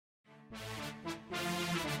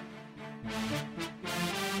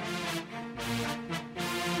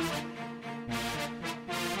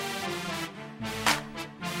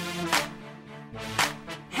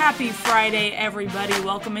Happy Friday, everybody.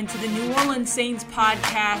 Welcome into the New Orleans Saints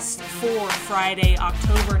podcast for Friday,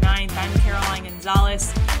 October 9th. I'm Caroline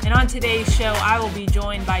Gonzalez, and on today's show, I will be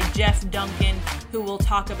joined by Jeff Duncan, who will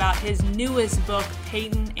talk about his newest book,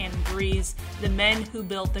 Peyton and Brees, The Men Who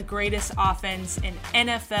Built the Greatest Offense in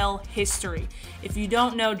NFL History. If you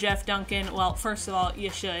don't know Jeff Duncan, well, first of all, you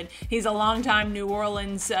should. He's a longtime New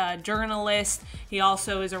Orleans journalist. He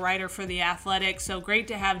also is a writer for The Athletic, so great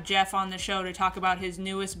to have Jeff on the show to talk about his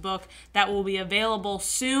newest book that will be available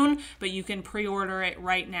soon, but you can pre-order it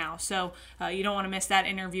right now. So you don't want to miss that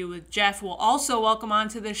interview with Jeff. We'll also welcome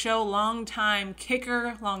onto the show longtime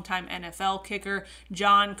NFL kicker,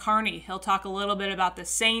 John Carney. He'll talk a little bit about the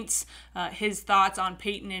Saints, his thoughts on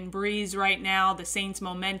Peyton and Brees right now, the Saints'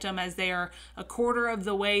 momentum as they are a quarter of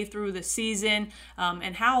the way through the season,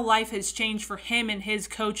 and how life has changed for him and his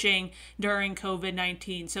coaching during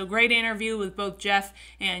COVID-19. So great interview with both Jeff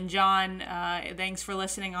and John. Thanks for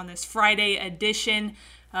listening on this Friday edition.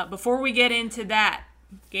 Before we get into that,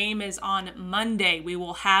 game is on Monday. We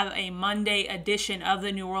will have a Monday edition of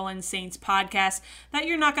the New Orleans Saints podcast that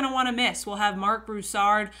you're not going to want to miss. We'll have Marc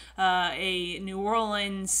Broussard, a New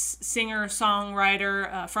Orleans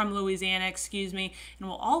singer-songwriter from Louisiana, and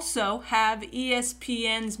we'll also have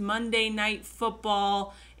ESPN's Monday Night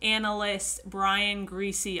Football analyst Brian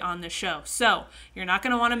Griese on the show. So you're not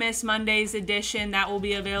going to want to miss Monday's edition. That will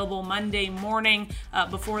be available Monday morning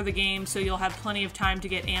before the game, so you'll have plenty of time to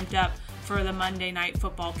get amped up for the Monday Night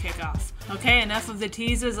Football kickoff. Okay, enough of the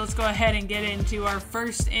teases. Let's go ahead and get into our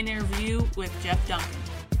first interview with Jeff Duncan.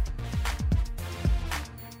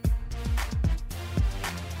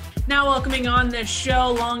 Now welcoming on the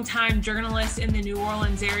show, longtime journalist in the New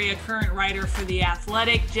Orleans area, current writer for The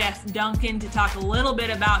Athletic, Jeff Duncan, to talk a little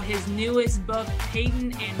bit about his newest book,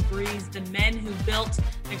 Peyton and Brees, The Men Who Built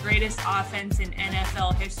the Greatest Offense in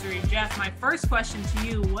NFL History. Jeff, my first question to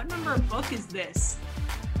you, what number of book is this?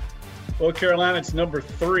 Well, Caroline, it's number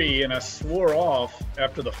 3, and I swore off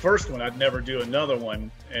after the first one I'd never do another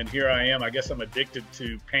one, and here I am. I guess I'm addicted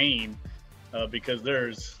to pain because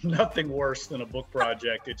there's nothing worse than a book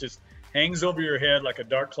project. It just hangs over your head like a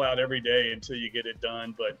dark cloud every day until you get it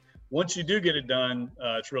done, but once you do get it done,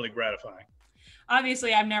 it's really gratifying.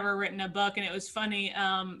 Obviously, I've never written a book, and it was funny.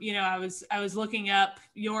 I was looking up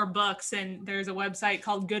your books, and there's a website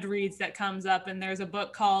called Goodreads that comes up, and there's a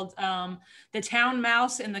book called The Town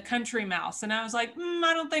Mouse and the Country Mouse, and I was like,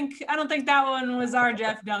 I don't think that one was our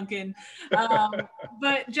Jeff Duncan.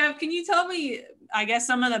 But Jeff, can you tell me, I guess,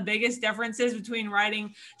 some of the biggest differences between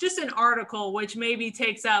writing just an article, which maybe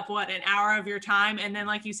takes up, an hour of your time, and then,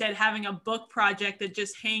 like you said, having a book project that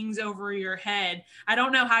just hangs over your head? I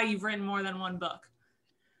don't know how you've written more than one book.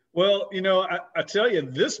 Well, I tell you,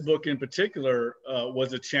 this book in particular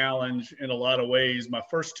was a challenge in a lot of ways. My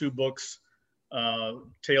first 2 books,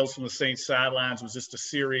 Tales from the Saints Sidelines, was just a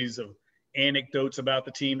series of anecdotes about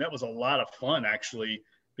the team. That was a lot of fun, actually,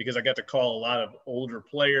 because I got to call a lot of older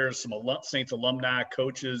players, some Saints alumni,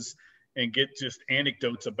 coaches, and get just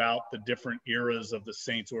anecdotes about the different eras of the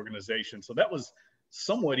Saints organization. So that was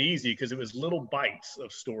somewhat easy because it was little bites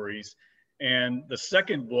of stories. And the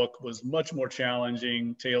second book was much more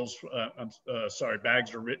challenging. Bags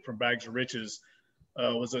of Riches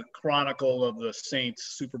was a chronicle of the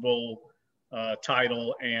Saints Super Bowl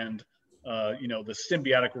title and, the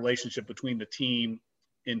symbiotic relationship between the team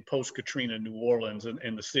in post-Katrina New Orleans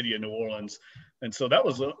and the city of New Orleans. And so that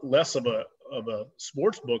was less of a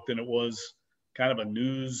sports book than it was kind of a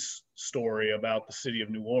news story about the city of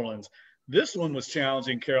New Orleans. This one was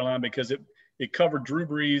challenging, Caroline, because it covered Drew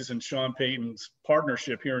Brees and Sean Payton's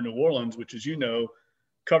partnership here in New Orleans, which, as you know,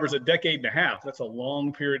 covers a decade and a half. That's a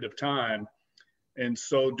long period of time. And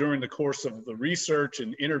so during the course of the research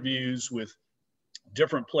and interviews with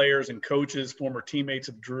different players and coaches, former teammates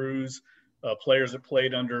of Drew's, players that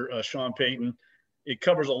played under Sean Payton, it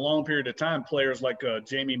covers a long period of time. Players like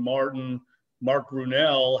Jamie Martin, Mark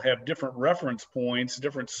Brunell have different reference points,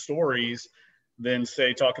 different stories than,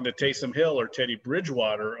 say, talking to Taysom Hill or Teddy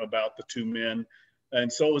Bridgewater about the 2 men.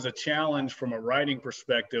 And so it was a challenge from a writing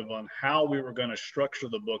perspective on how we were going to structure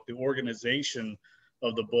the book, the organization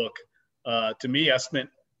of the book. To me, I spent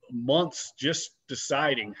months just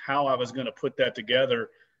deciding how I was going to put that together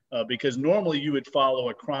because normally you would follow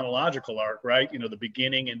a chronological arc, right? The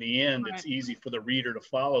beginning and the end. Right. It's easy for the reader to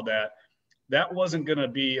follow that. That wasn't going to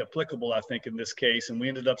be applicable, I think, in this case. And we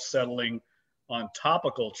ended up settling on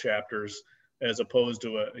topical chapters as opposed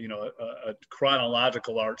to a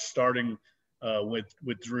chronological arc starting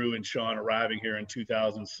with Drew and Sean arriving here in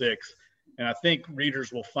 2006. And I think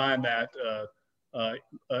readers will find that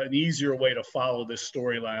an easier way to follow this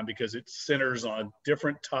storyline because it centers on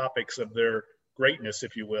different topics of their greatness,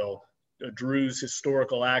 if you will. Drew's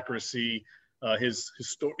historical accuracy, his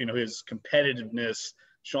competitiveness,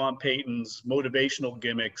 Sean Payton's motivational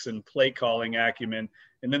gimmicks and play calling acumen.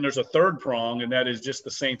 And then there's a third prong, and that is just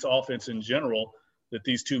the Saints offense in general that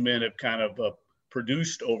these two men have kind of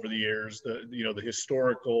produced over the years, the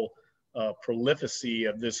historical prolificity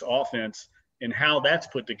of this offense and how that's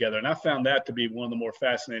put together. And I found that to be one of the more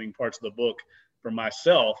fascinating parts of the book for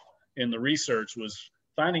myself in the research was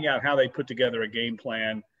finding out how they put together a game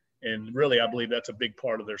plan. And really, I believe that's a big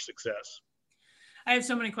part of their success. I have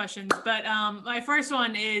so many questions, but my first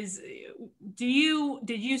one is, did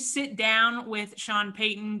you sit down with Sean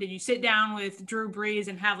Payton? Did you sit down with Drew Brees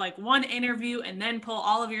and have like one interview and then pull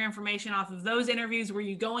all of your information off of those interviews? Were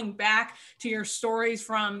you going back to your stories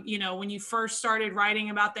from, when you first started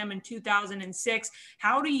writing about them in 2006?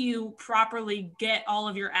 How do you properly get all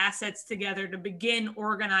of your assets together to begin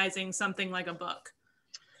organizing something like a book?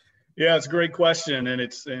 Yeah, it's a great question. And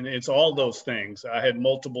it's all those things. I had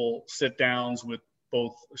multiple sit downs with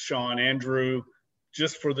both Sean and Drew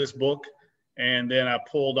just for this book. And then I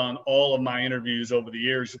pulled on all of my interviews over the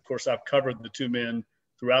years. Of course, I've covered the two men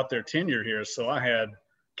throughout their tenure here. So I had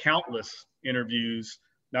countless interviews,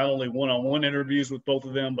 not only one-on-one interviews with both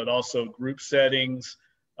of them, but also group settings.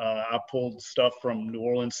 I pulled stuff from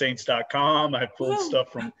NewOrleansSaints.com. I pulled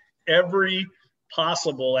stuff from every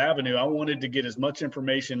possible avenue. I wanted to get as much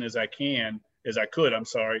information as I could,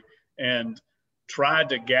 and tried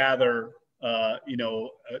to gather a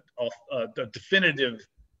definitive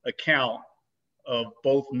account of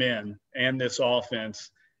both men and this offense.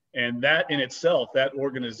 And that in itself, that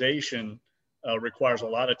organization requires a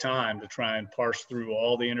lot of time to try and parse through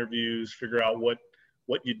all the interviews, figure out what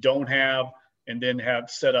you don't have, and then have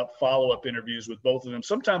set up follow-up interviews with both of them.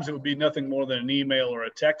 Sometimes it would be nothing more than an email or a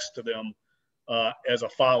text to them as a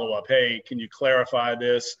follow-up. Hey, can you clarify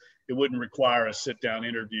this? It wouldn't require a sit-down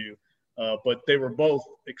interview. But they were both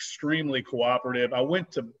extremely cooperative. I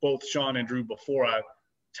went to both Sean and Drew before I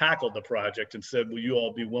tackled the project and said, will you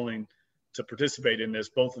all be willing to participate in this?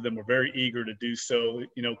 Both of them were very eager to do so.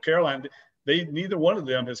 Caroline, neither one of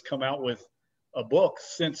them has come out with a book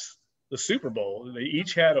since the Super Bowl. They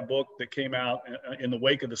each had a book that came out in the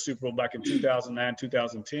wake of the Super Bowl back in 2009,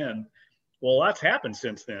 2010. Well, a lot's happened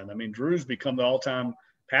since then. I mean, Drew's become the all-time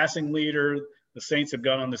passing leader. The Saints have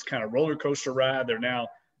gone on this kind of roller coaster ride. They're now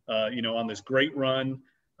on this great run.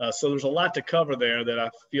 So there's a lot to cover there that I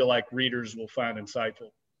feel like readers will find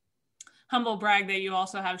insightful. Humble brag that you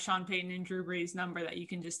also have Sean Payton and Drew Brees' number that you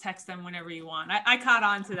can just text them whenever you want. I caught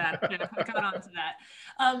on to that. I caught on to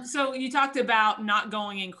that. So you talked about not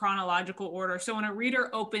going in chronological order. So when a reader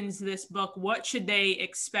opens this book, what should they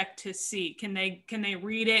expect to see? Can they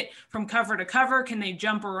read it from cover to cover? Can they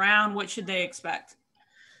jump around? What should they expect?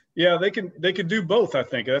 Yeah, they can do both. I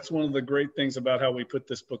think that's one of the great things about how we put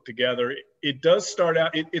this book together. It does start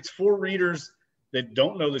out, it's for readers that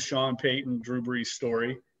don't know the Sean Payton, Drew Brees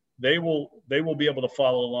story. They will be able to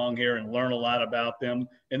follow along here and learn a lot about them.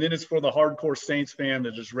 And then it's for the hardcore Saints fan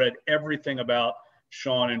that has read everything about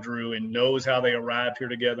Sean and Drew and knows how they arrived here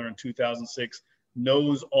together in 2006,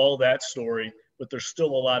 knows all that story, but there's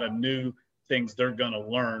still a lot of new things they're going to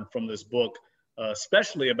learn from this book,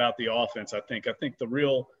 especially about the offense. I think the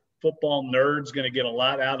real football nerd's going to get a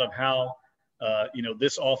lot out of how,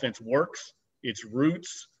 this offense works, its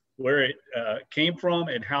roots, where it came from,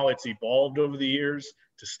 and how it's evolved over the years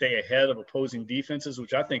to stay ahead of opposing defenses,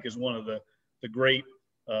 which I think is one of the great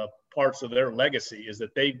parts of their legacy, is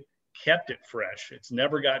that they kept it fresh. It's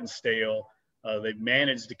never gotten stale. They've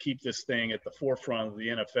managed to keep this thing at the forefront of the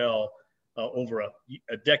NFL over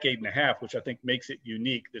a decade and a half, which I think makes it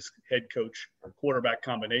unique, this head coach quarterback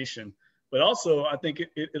combination. But also, I think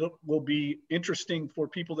it will be interesting for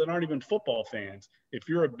people that aren't even football fans. If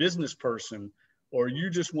you're a business person or you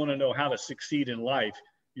just want to know how to succeed in life,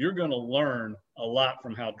 you're going to learn a lot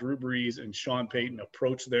from how Drew Brees and Sean Payton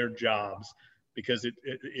approach their jobs, because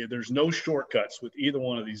there's no shortcuts with either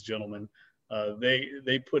one of these gentlemen.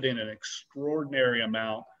 They put in an extraordinary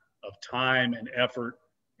amount of time and effort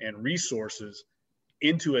and resources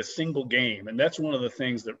into a single game. And that's one of the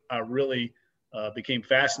things that I really became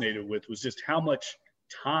fascinated with, was just how much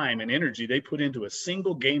time and energy they put into a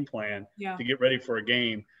single game plan to get ready for a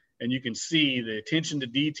game. And you can see the attention to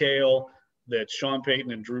detail that Sean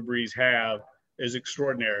Payton and Drew Brees have is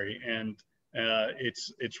extraordinary. And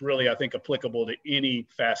it's really, I think, applicable to any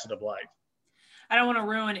facet of life. I don't want to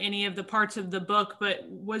ruin any of the parts of the book, but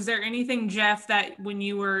was there anything, Jeff, that when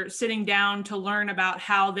you were sitting down to learn about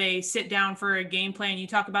how they sit down for a game plan, you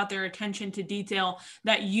talk about their attention to detail,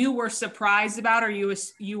 that you were surprised about, or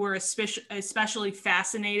you were especially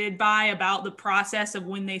fascinated by about the process of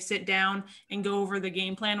when they sit down and go over the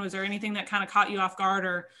game plan? Was there anything that kind of caught you off guard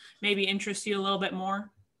or maybe interests you a little bit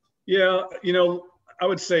more? Yeah, I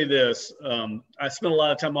would say this. I spent a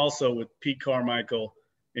lot of time also with Pete Carmichael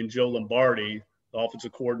and Joe Lombardi, the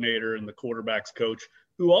offensive coordinator and the quarterback's coach,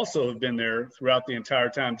 who also have been there throughout the entire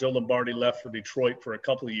time. Joe Lombardi left for Detroit for a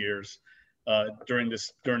couple of years during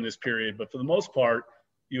this period. But for the most part,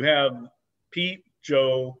 you have Pete,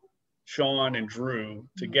 Joe, Sean, and Drew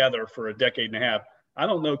together for a decade and a half. I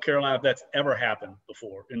don't know, Carolina, if that's ever happened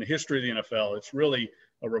before in the history of the NFL. It's really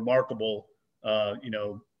a remarkable,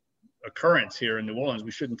 occurrence here in New Orleans. We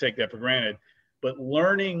shouldn't take that for granted. But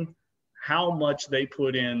learning how much they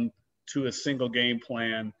put in to a single game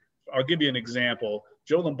plan. I'll give you an example.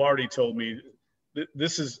 Joe Lombardi told me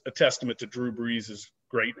this is a testament to Drew Brees'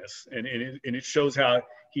 greatness, and it shows how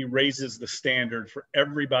he raises the standard for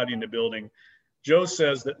everybody in the building. Joe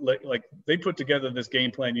says that like they put together this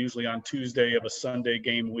game plan usually on Tuesday of a Sunday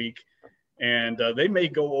game week, and they may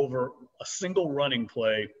go over a single running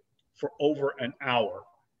play for over an hour.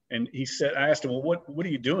 And he said, I asked him, well, what are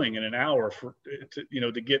you doing in an hour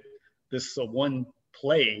to get this one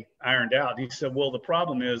play ironed out? He said, well, the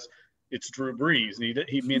problem is it's Drew Brees. And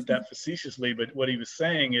he meant that facetiously, but what he was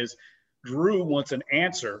saying is Drew wants an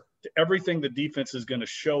answer to everything the defense is going to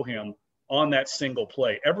show him on that single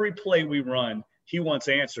play. Every play we run, he wants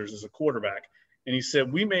answers as a quarterback. And he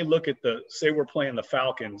said, we may look at say we're playing the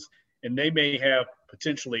Falcons, and they may have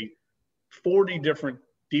potentially 40 different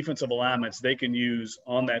defensive alignments they can use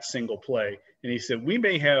on that single play. And he said, we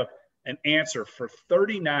may have an answer for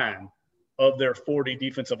 39 of their 40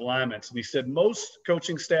 defensive alignments. And he said, most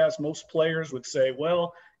coaching staffs, most players would say,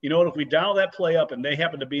 well, if we dial that play up and they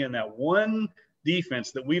happen to be in that one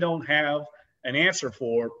defense that we don't have an answer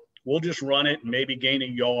for, we'll just run it and maybe gain a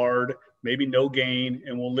yard, maybe no gain,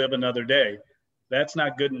 and we'll live another day. That's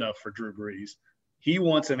not good enough for Drew Brees. He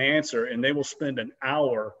wants an answer, and they will spend an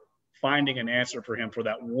hour finding an answer for him for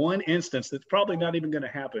that one instance that's probably not even going to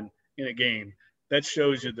happen in a game. That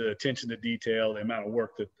shows you the attention to detail, the amount of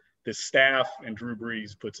work that the staff and Drew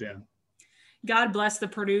Brees puts in. God bless the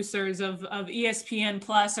producers of ESPN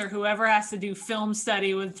Plus or whoever has to do film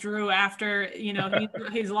study with Drew after,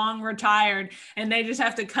 he's long retired, and they just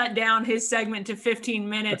have to cut down his segment to 15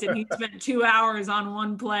 minutes and he spent 2 hours on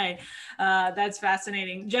one play. That's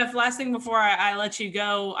fascinating. Jeff, last thing before I let you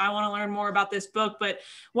go, I want to learn more about this book, but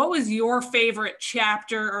what was your favorite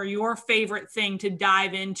chapter or your favorite thing to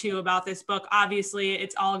dive into about this book? Obviously,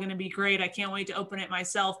 it's all going to be great. I can't wait to open it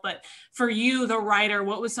myself, but for you, the writer,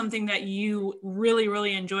 what was something that you really,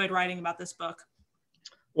 really enjoyed writing about this book?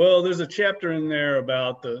 Well, there's a chapter in there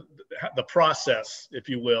about the process, if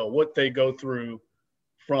you will, what they go through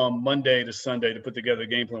from Monday to Sunday to put together a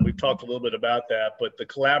game plan. We've talked a little bit about that, but the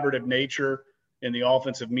collaborative nature in the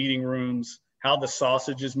offensive meeting rooms, how the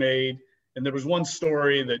sausage is made. And there was one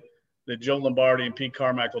story that Joe Lombardi and Pete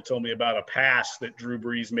Carmichael told me about a pass that Drew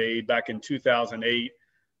Brees made back in 2008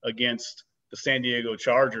 against the San Diego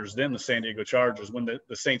Chargers, when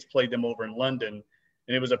the Saints played them over in London.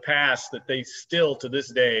 And it was a pass that they still to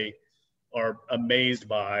this day are amazed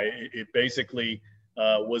by. It basically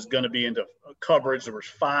was going to be into coverage. There were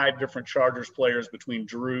 5 different Chargers players between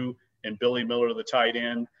Drew and Billy Miller, the tight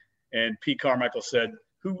end. And Pete Carmichael said,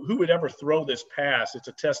 who would ever throw this pass? It's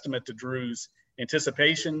a testament to Drew's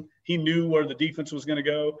anticipation. He knew where the defense was going to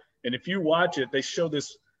go. And if you watch it, they show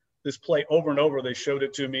this play over and over. They showed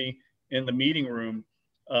it to me in the meeting room.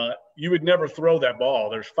 You would never throw that ball.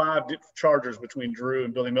 There's 5 Chargers between Drew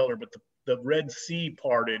and Billy Miller, but the Red Sea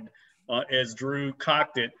parted as Drew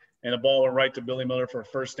cocked it, and the ball went right to Billy Miller for a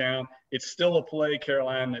first down. It's still a play,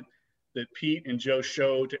 Caroline, that Pete and Joe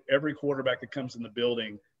show to every quarterback that comes in the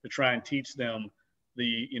building to try and teach them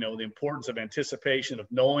the importance of anticipation, of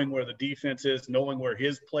knowing where the defense is, knowing where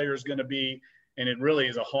his player is going to be. And it really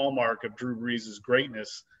is a hallmark of Drew Brees'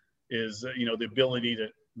 greatness is, the ability to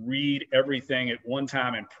read everything at one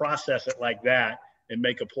time and process it like that and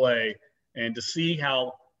make a play. And to see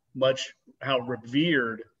how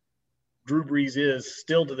revered Drew Brees is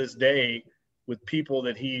still to this day with people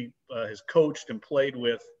that he has coached and played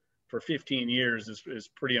with for 15 years is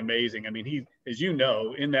pretty amazing. I mean, he, as you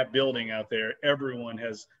know, in that building out there, everyone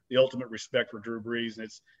has the ultimate respect for Drew Brees. And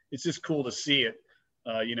it's just cool to see it,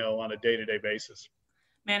 on a day-to-day basis.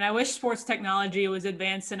 Man, I wish sports technology was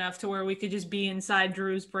advanced enough to where we could just be inside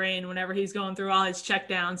Drew's brain whenever he's going through all his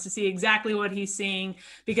checkdowns to see exactly what he's seeing,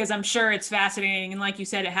 because I'm sure it's fascinating. And like you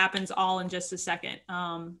said, it happens all in just a second.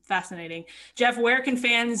 Fascinating. Jeff, where can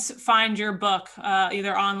fans find your book,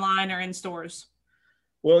 either online or in stores?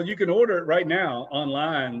 Well, you can order it right now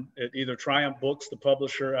online at either Triumph Books, the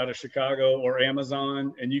publisher out of Chicago, or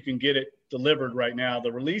Amazon, and you can get it delivered right now.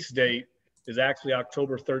 The release date is actually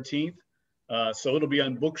October 13th. So it'll be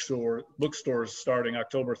on bookstores starting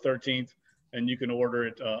October 13th, and you can order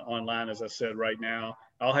it online, as I said, right now.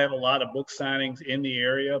 I'll have a lot of book signings in the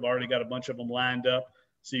area. I've already got a bunch of them lined up.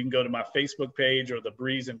 So you can go to my Facebook page or the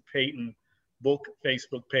Breeze and Peyton book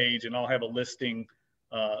Facebook page, and I'll have a listing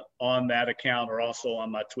on that account, or also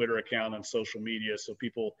on my Twitter account and social media. So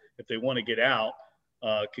people, if they want to get out,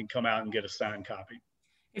 can come out and get a signed copy.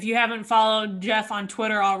 If you haven't followed Jeff on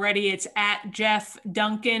Twitter already, it's at Jeff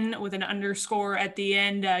Duncan with an underscore at the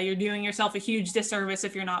end. You're doing yourself a huge disservice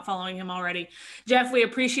if you're not following him already. Jeff, we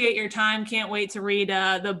appreciate your time. Can't wait to read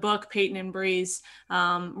the book, Peyton and Breeze.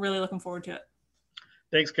 Really looking forward to it.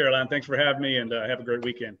 Thanks, Caroline. Thanks for having me, and have a great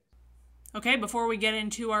weekend. Okay, before we get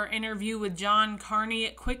into our interview with John Carney,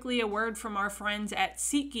 quickly a word from our friends at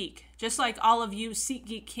SeatGeek. Just like all of you,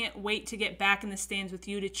 SeatGeek can't wait to get back in the stands with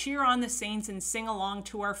you to cheer on the Saints and sing along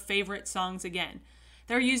to our favorite songs again.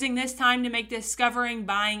 They're using this time to make discovering,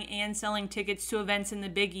 buying, and selling tickets to events in the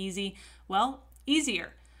Big Easy, well,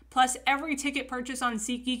 easier. Plus, every ticket purchase on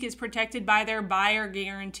SeatGeek is protected by their buyer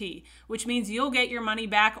guarantee, which means you'll get your money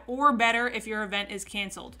back or better if your event is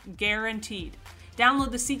canceled. Guaranteed.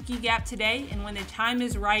 Download the SeatGeek app today, and when the time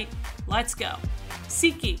is right, let's go.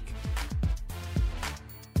 SeatGeek.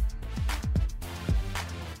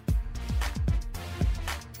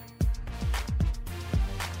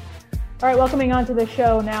 All right, welcoming onto the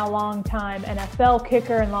show now, longtime NFL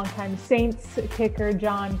kicker and longtime Saints kicker,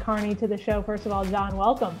 John Carney, to the show. First of all, John,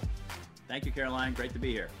 welcome. Thank you, Caroline. Great to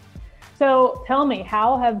be here. So tell me,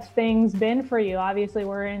 how have things been for you? Obviously,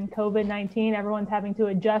 we're in COVID-19. Everyone's having to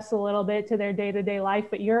adjust a little bit to their day-to-day life,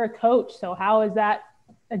 but you're a coach. So how has that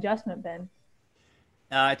adjustment been?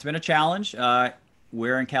 It's been a challenge.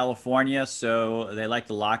 We're in California, so they like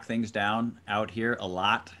to lock things down out here a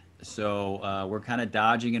lot. So we're kind of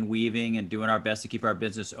dodging and weaving and doing our best to keep our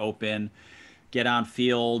business open, get on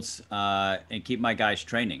fields, and keep my guys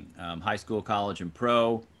training, high school, college, and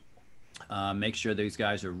pro. Make sure these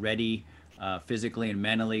guys are ready physically and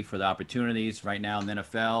mentally for the opportunities right now in the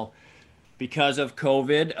NFL. Because of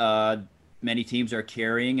COVID, many teams are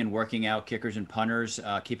carrying and working out kickers and punters,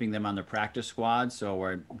 keeping them on their practice squad. So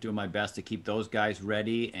we're doing my best to keep those guys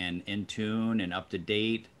ready and in tune and up to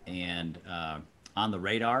date and on the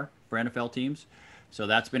radar for NFL teams. So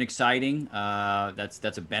that's been exciting.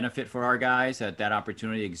 That's a benefit for our guys that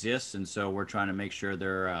opportunity exists. And so we're trying to make sure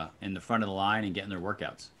they're in the front of the line and getting their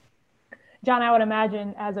workouts. John, I would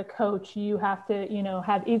imagine as a coach, you have to,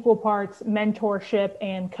 have equal parts mentorship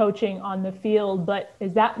and coaching on the field. But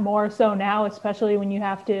is that more so now, especially when you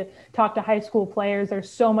have to talk to high school players? There's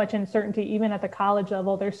so much uncertainty, even at the college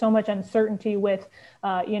level. There's so much uncertainty with,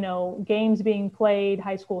 games being played,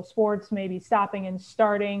 high school sports maybe stopping and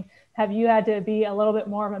starting. Have you had to be a little bit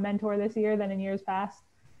more of a mentor this year than in years past?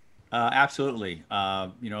 Absolutely. A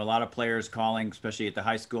lot of players calling, especially at the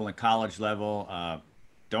high school and college level,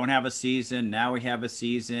 don't have a season. Now we have a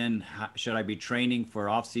season. Should I be training for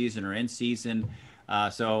off season or in season?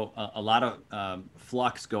 So a lot of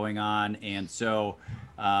flux going on. And so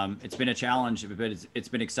it's been a challenge, but it's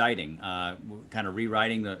been exciting. Kind of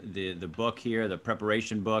rewriting the book here, the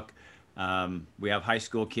preparation book. We have high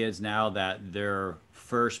school kids now that their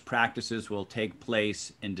first practices will take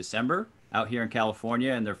place in December out here in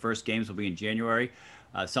California, and their first games will be in January,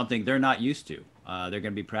 something they're not used to. They're going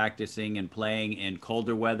to be practicing and playing in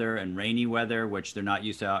colder weather and rainy weather, which they're not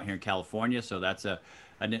used to out here in California. So that's a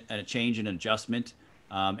change and adjustment.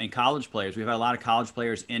 And college players, we've had a lot of college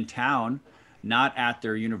players in town, not at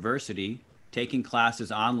their university, taking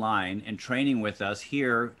classes online and training with us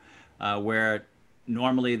here, where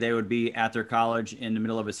normally they would be at their college in the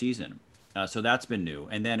middle of a season. So that's been new.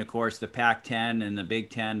 And then, of course, the Pac-10 and the Big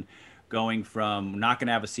Ten going from not going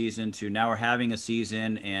to have a season to now we're having a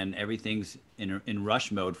season, and everything's in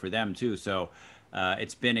rush mode for them too. So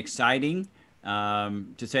it's been exciting,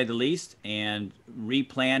 to say the least, and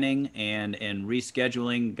replanning and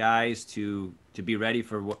rescheduling guys to be ready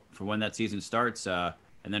for when that season starts. And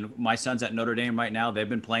then my son's at Notre Dame right now. They've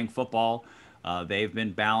been playing football. They've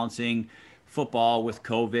been balancing football with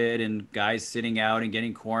COVID and guys sitting out and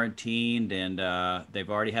getting quarantined, and they've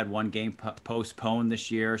already had one game postponed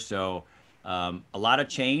this year. So a lot of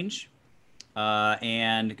change,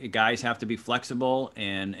 and guys have to be flexible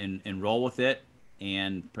and roll with it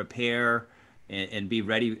and prepare and be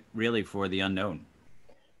ready really for the unknown.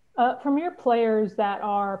 From your players that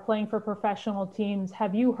are playing for professional teams,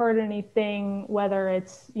 have you heard anything, whether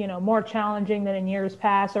it's, more challenging than in years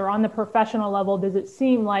past, or on the professional level, does it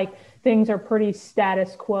seem like things are pretty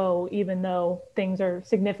status quo, even though things are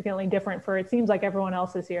significantly different for, it seems like, everyone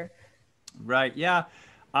else this year? Right. Yeah.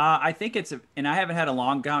 I think and I haven't had a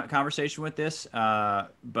long conversation with this,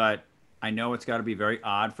 but I know it's got to be very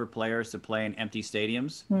odd for players to play in empty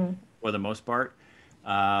stadiums for the most part.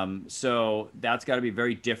 So that's got to be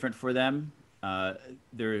very different for them.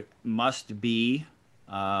 There must be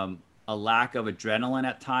a lack of adrenaline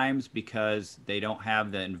at times because they don't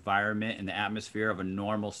have the environment and the atmosphere of a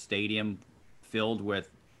normal stadium filled with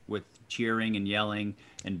cheering and yelling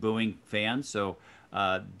and booing fans. So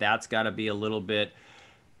that's got to be a little bit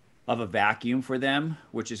of a vacuum for them,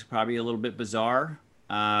 which is probably a little bit bizarre.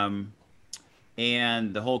 And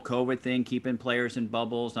the whole COVID thing, keeping players in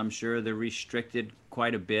bubbles, I'm sure they're restricted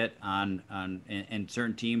quite a bit and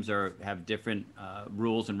certain teams have different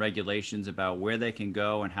rules and regulations about where they can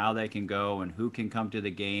go and how they can go and who can come to the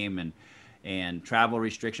game and travel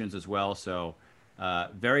restrictions as well. So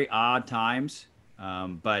very odd times,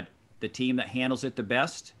 but the team that handles it the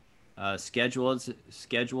best, schedules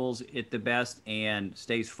it the best, and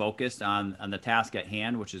stays focused on the task at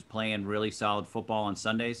hand, which is playing really solid football on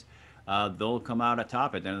Sundays, they'll come out at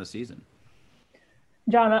top at the end of the season.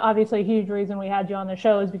 John, obviously a huge reason we had you on the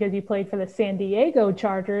show is because you played for the San Diego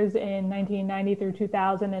Chargers in 1990 through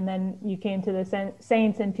 2000, and then you came to the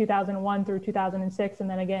Saints in 2001 through 2006, and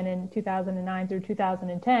then again in 2009 through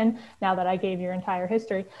 2010, now that I gave your entire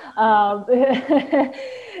history.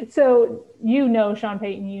 So Sean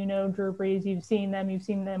Payton, Drew Brees, you've seen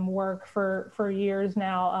them work for years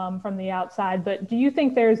now from the outside, but do you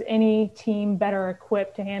think there's any team better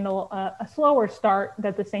equipped to handle a slower start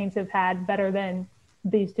that the Saints have had better than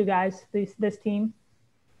these two guys, this team?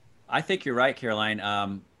 I think you're right,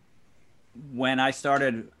 Caroline. When I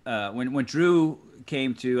started, when Drew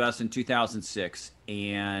came to us in 2006,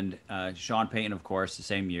 and Sean Payton, of course, the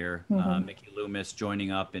same year, Mickey Loomis joining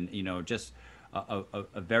up, and just a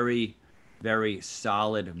very, very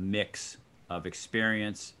solid mix of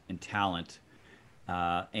experience and talent,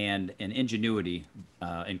 and ingenuity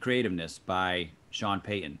and creativeness by Sean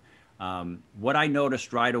Payton. What I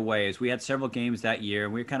noticed right away is we had several games that year,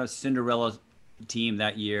 and we were kind of Cinderella team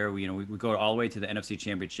that year. We go all the way to the NFC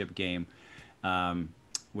Championship game,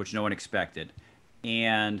 which no one expected.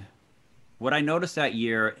 And what I noticed that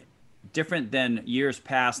year, different than years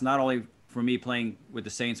past, not only for me playing with the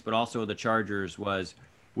Saints, but also the Chargers, was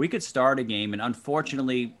we could start a game and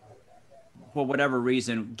unfortunately, for whatever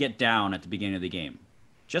reason, get down at the beginning of the game,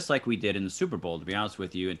 just like we did in the Super Bowl, to be honest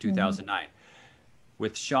with you, in 2009.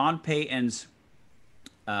 With Sean Payton's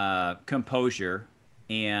composure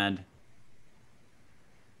and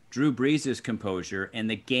Drew Brees' composure and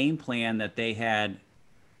the game plan that they had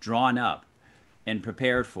drawn up and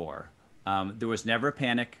prepared for, there was never a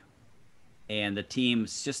panic, and the team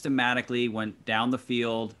systematically went down the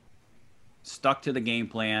field, stuck to the game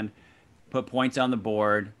plan, put points on the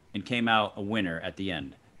board, and came out a winner at the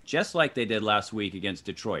end, just like they did last week against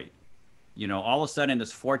Detroit. All of a sudden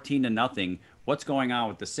it's 14-0. What's going on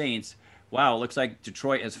with the Saints? Wow, it looks like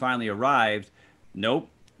Detroit has finally arrived. Nope.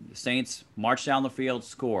 The Saints march down the field,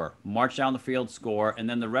 score. March down the field, score. And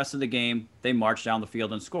then the rest of the game, they marched down the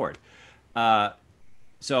field and scored.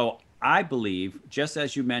 So I believe, just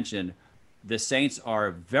as you mentioned, the Saints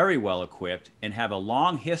are very well equipped and have a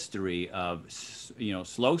long history of,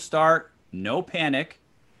 slow start, no panic,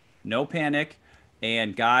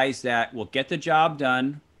 and guys that will get the job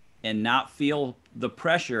done and not feel the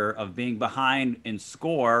pressure of being behind in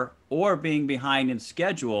score or being behind in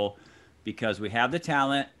schedule, because we have the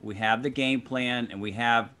talent, we have the game plan, and we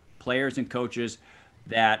have players and coaches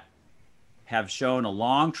that have shown a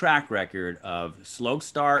long track record of slow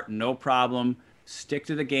start, no problem, stick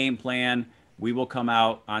to the game plan. We will come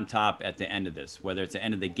out on top at the end of this, whether it's the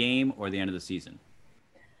end of the game or the end of the season.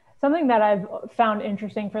 Something that I've found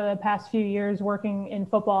interesting for the past few years working in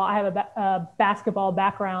football, I have a basketball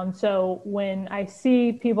background. So when I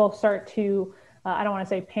see people start to I don't want to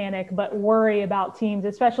say panic, but worry about teams,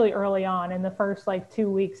 especially early on in the first 2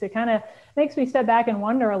 weeks. It kind of makes me step back and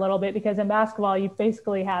wonder a little bit, because in basketball, you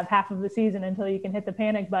basically have half of the season until you can hit the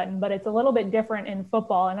panic button, but it's a little bit different in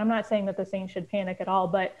football. And I'm not saying that the Saints should panic at all,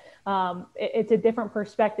 but it's a different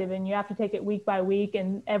perspective, and you have to take it week by week,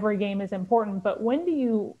 and every game is important. But when do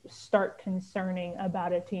you start concerning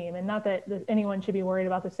about a team? And not that anyone should be worried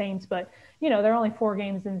about the Saints, but they're only 4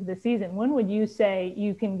 games into the season. When would you say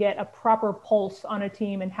you can get a proper pulse on a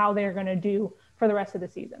team and how they're going to do for the rest of the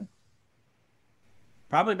season?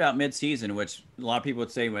 Probably about mid-season, which a lot of people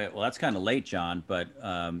would say, well, that's kind of late, John. But,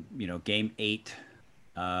 game 8,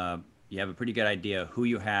 you have a pretty good idea who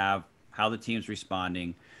you have, how the team's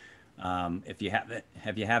responding. If you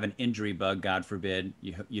have an injury bug, God forbid,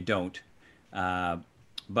 you don't.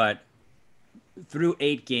 But through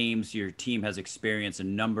 8 games, your team has experienced a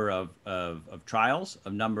number of trials, a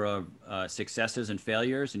number of successes and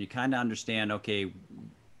failures, and you kind of understand, okay,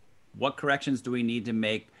 what corrections do we need to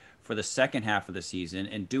make for the second half of the season,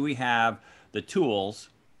 and do we have the tools,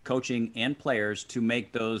 coaching and players, to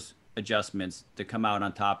make those adjustments to come out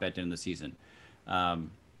on top at the end of the season?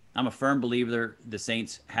 I'm a firm believer the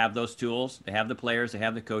Saints have those tools. They have the players, they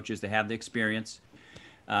have the coaches, they have the experience.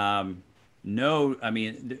 They're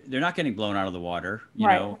not getting blown out of the water.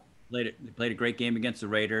 They played a great game against the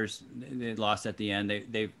Raiders. They lost at the end.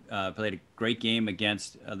 They played a great game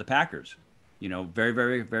against the Packers. Very,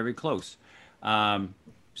 very, very close.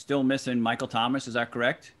 Still missing Michael Thomas. Is that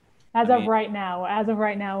correct? As of right now,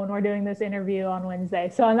 when we're doing this interview on Wednesday.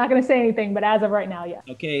 So I'm not going to say anything, but as of right now, yes.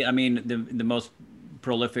 Okay. The most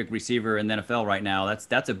prolific receiver in the NFL right now,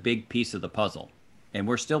 that's a big piece of the puzzle. And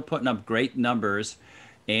we're still putting up great numbers,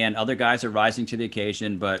 and other guys are rising to the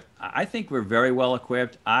occasion, but I think we're very well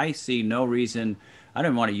equipped. I see no reason. I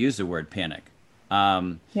don't want to use the word panic.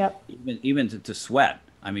 Even to sweat.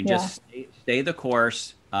 Just stay the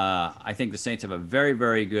course. I think the Saints have a very,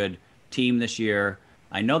 very good team this year.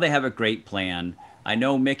 I know they have a great plan. I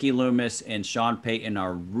know Mickey Loomis and Sean Payton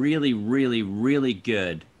are really, really, really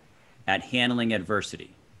good at handling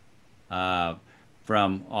adversity.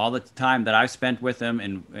 From all the time that I've spent with them,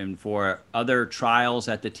 and for other trials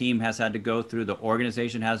that the team has had to go through, the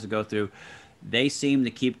organization has to go through, they seem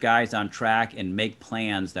to keep guys on track and make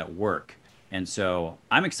plans that work. And so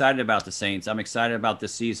I'm excited about the Saints. I'm excited about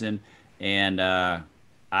this season. And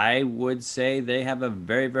I would say they have a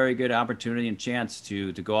very, very good opportunity and chance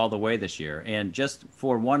to go all the way this year. And just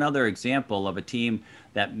for one other example of a team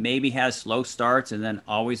that maybe has slow starts and then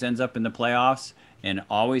always ends up in the playoffs and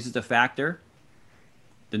always is a factor,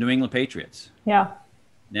 the New England Patriots. Yeah.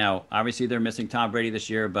 Now, obviously they're missing Tom Brady this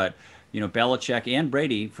year, but Belichick and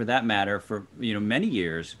Brady, for that matter, for many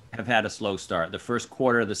years have had a slow start. The first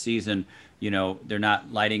quarter of the season, they're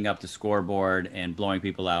not lighting up the scoreboard and blowing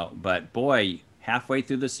people out. But boy, halfway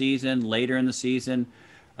through the season, later in the season,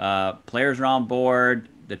 players are on board.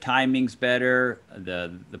 The timing's better,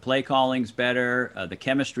 the play calling's better, the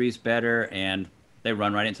chemistry's better, and they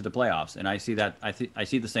run right into the playoffs. And I see that. I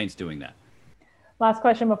see the Saints doing that. Last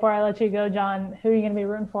question before I let you go, John. Who are you going to be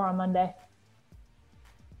rooting for on Monday?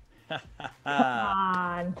 Come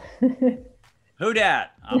on. Who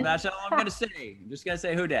dat? That's all I'm going to say. I'm just going to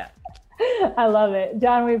say who dat. I love it.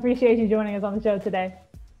 John, we appreciate you joining us on the show today.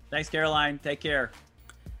 Thanks, Caroline. Take care.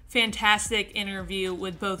 Fantastic interview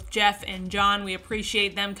with both Jeff and John. We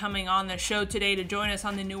appreciate them coming on the show today to join us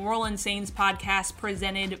on the New Orleans Saints podcast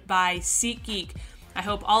presented by SeatGeek. I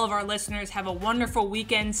hope all of our listeners have a wonderful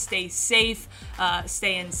weekend. Stay safe.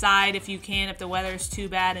 Stay inside if you can, if the weather's too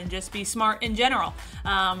bad, and just be smart in general.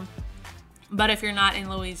 But if you're not in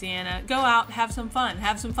Louisiana, go out, have some fun.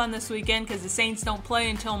 Have some fun this weekend because the Saints don't play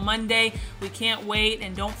until Monday. We can't wait,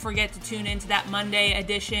 and don't forget to tune into that Monday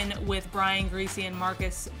edition with Brian Greasy and Mark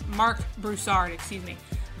Broussard.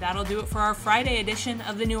 That'll do it for our Friday edition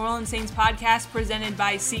of the New Orleans Saints podcast presented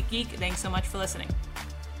by SeatGeek. Thanks so much for listening.